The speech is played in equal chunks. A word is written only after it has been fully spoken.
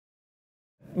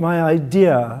My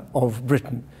idea of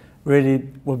Britain really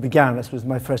began, this was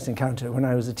my first encounter when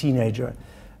I was a teenager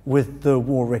with the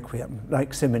War Requiem,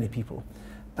 like so many people.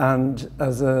 And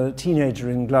as a teenager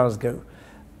in Glasgow,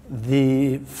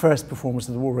 the first performance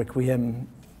of the War Requiem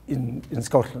in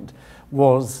Scotland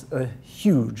was a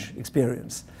huge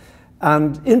experience.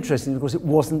 And interesting because it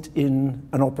wasn't in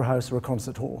an opera house or a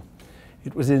concert hall.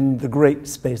 It was in the great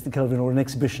space, the Kelvin, or an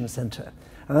exhibition centre.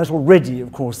 And that already,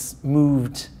 of course,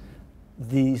 moved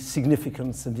the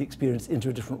significance and the experience into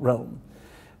a different realm.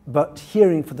 But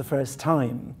hearing for the first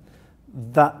time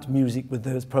that music with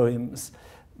those poems,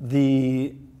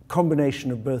 the combination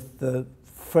of both the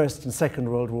First and Second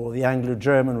World War, the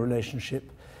Anglo-German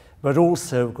relationship, but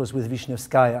also, of course, with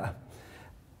Wisniewskaja,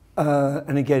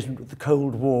 an engagement with the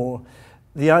Cold War,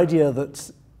 the idea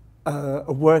that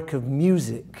a work of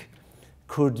music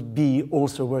could be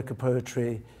also a work of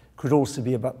poetry, could also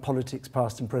be about politics,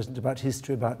 past and present, about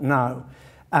history, about now,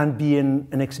 and be in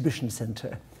an exhibition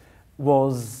centre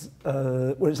was,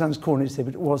 well, it sounds corny to say,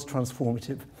 but it was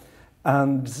transformative.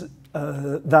 And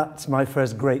that's my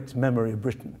first great memory of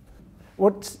Britain.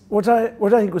 What I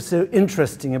think was so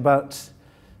interesting about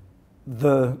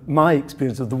my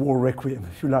experience of the War Requiem,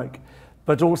 if you like,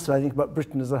 but also I think about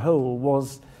Britain as a whole,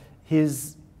 was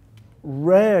his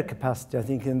rare capacity, I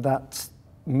think, in that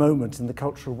moment in the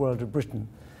cultural world of Britain,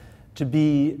 to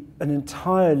be an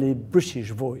entirely British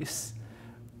voice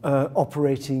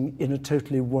operating in a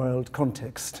totally world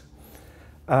context.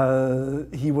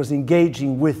 He was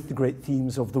engaging with the great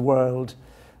themes of the world,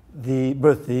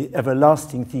 both the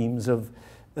everlasting themes of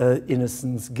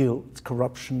innocence, guilt,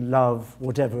 corruption, love,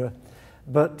 whatever,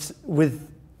 but with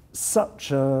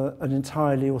such an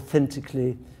entirely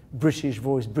authentically British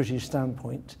voice, British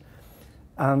standpoint.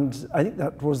 And I think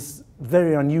that was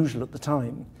very unusual at the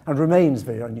time, and remains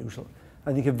very unusual.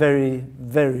 I think a very,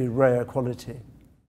 very rare quality.